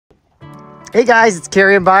Hey guys, it's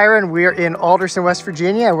Carrie and Byron. We're in Alderson, West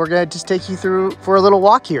Virginia, and we're going to just take you through for a little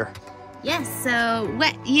walk here. Yes, so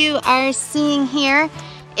what you are seeing here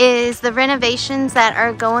is the renovations that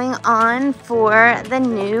are going on for the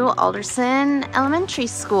new Alderson Elementary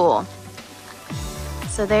School.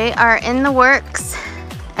 So they are in the works.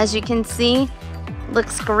 As you can see,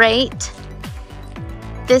 looks great.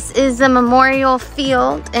 This is a memorial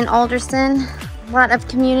field in Alderson. A lot of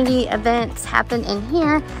community events happen in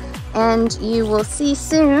here, and you will see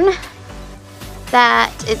soon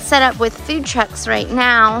that it's set up with food trucks right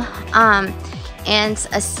now and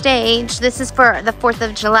a stage. This is for the 4th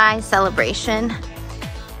of July celebration.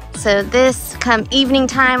 So this come evening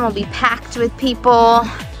time will be packed with people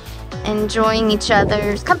enjoying each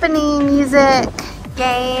other's company, music,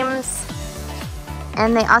 games,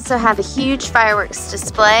 and they also have a huge fireworks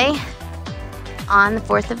display on the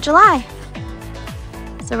 4th of July.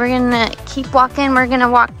 So we're gonna keep walking. We're gonna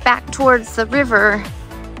walk back towards the river.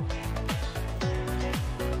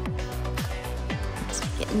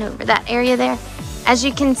 Just getting over that area there. As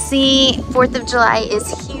you can see, 4th of July is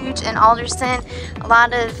huge in Alderson. A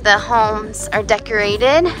lot of the homes are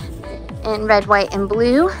decorated in red, white, and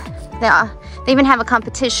blue. They even have a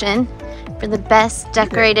competition for the best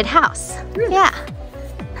decorated house. Really? Yeah.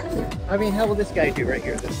 I mean, how will this guy do right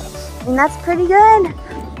here at this house? And that's pretty good.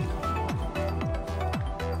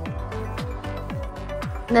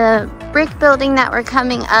 The brick building that we're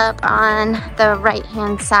coming up on the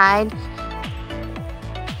right-hand side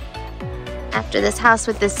after this house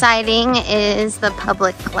with the siding is the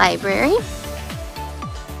public library.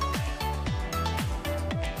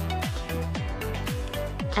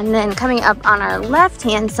 And then coming up on our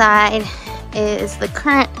left-hand side is the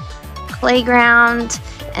current playground,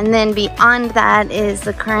 and then beyond that is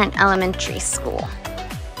the current elementary school.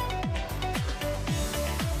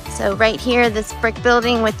 So right here, this brick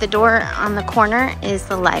building with the door on the corner is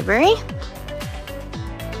the library.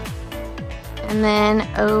 And then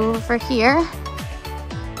over here,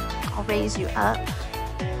 I'll raise you up,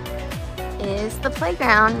 is the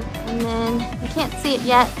playground. And then you can't see it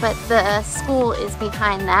yet, but the school is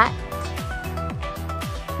behind that.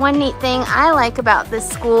 One neat thing I like about this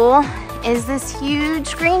school is this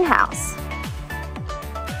huge greenhouse.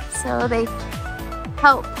 So they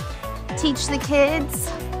help teach the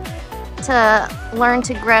kids to learn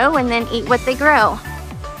to grow and then eat what they grow.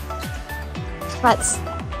 Let's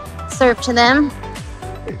serve to them.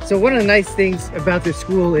 So one of the nice things about this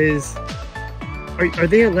school is, are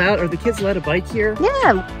they allowed, are the kids allowed to bike here?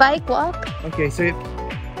 Yeah, bike, walk. Okay, so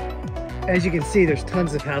as you can see, there's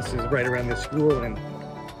tons of houses right around the school, and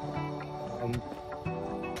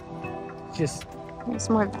just... There's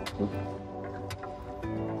more.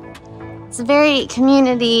 It's a very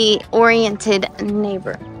community-oriented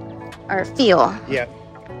neighbor. Or feel. Yeah.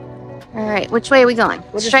 All right, which way are we going?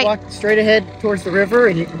 We'll just walk straight ahead towards the river,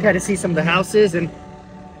 and you can kind of see some of the houses. And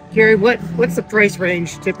Carrie, what's the price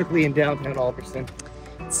range typically in downtown Alderson?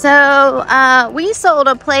 So we sold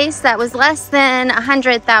a place that was less than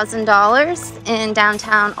 $100,000 in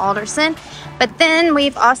downtown Alderson, but then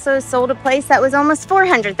we've also sold a place that was almost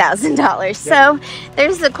 $400,000. Yep. So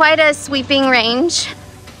there's quite a sweeping range.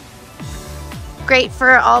 Great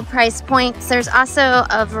for all price points. There's also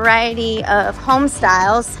a variety of home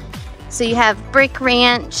styles. So you have brick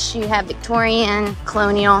ranch, you have Victorian,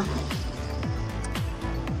 colonial.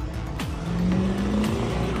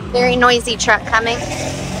 Very noisy truck coming.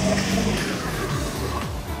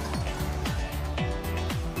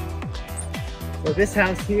 So this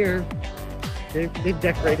house here, they've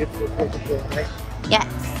decorated for the 4th of July. Yes.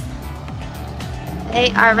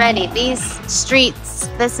 They are ready. These streets,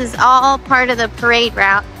 this is all part of the parade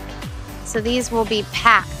route. So these will be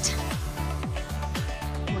packed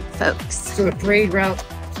with folks. So the parade route,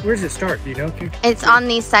 where does it start? Do you know? It's on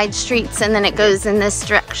these side streets, and then it goes in this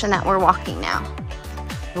direction that we're walking now.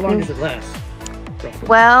 How long does it last? Roughly?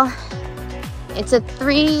 Well, it's a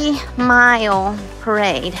 3-mile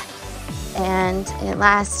parade, and it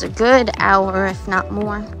lasts a good hour, if not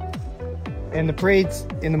more. And the parade's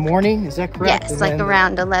in the morning, is that correct? Yes, like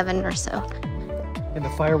around 11 or so. And the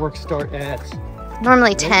fireworks start at?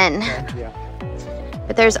 Normally 10. Yeah.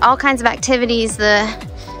 But there's all kinds of activities. The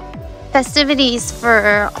festivities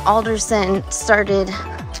for Alderson started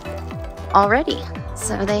already.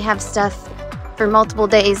 So they have stuff for multiple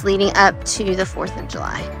days leading up to the 4th of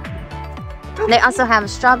July. They also have a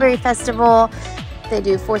strawberry festival. They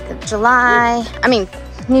do 4th of July. I mean,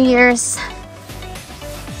 New Year's.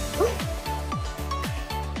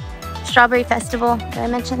 Strawberry Festival. Did I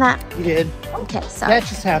mention that? You did. Okay, sorry. That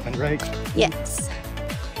just happened, right? Yes.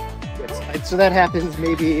 So that happens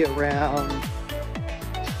maybe around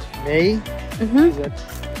May? Good.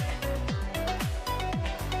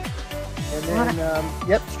 And then,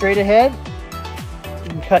 yep, straight ahead. You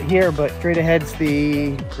can cut here, but straight ahead's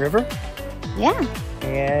the river. Yeah.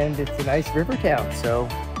 And it's a nice river town. So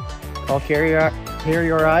call Carrie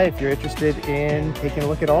or I if you're interested in taking a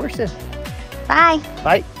look at Alderson. Bye.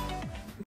 Bye.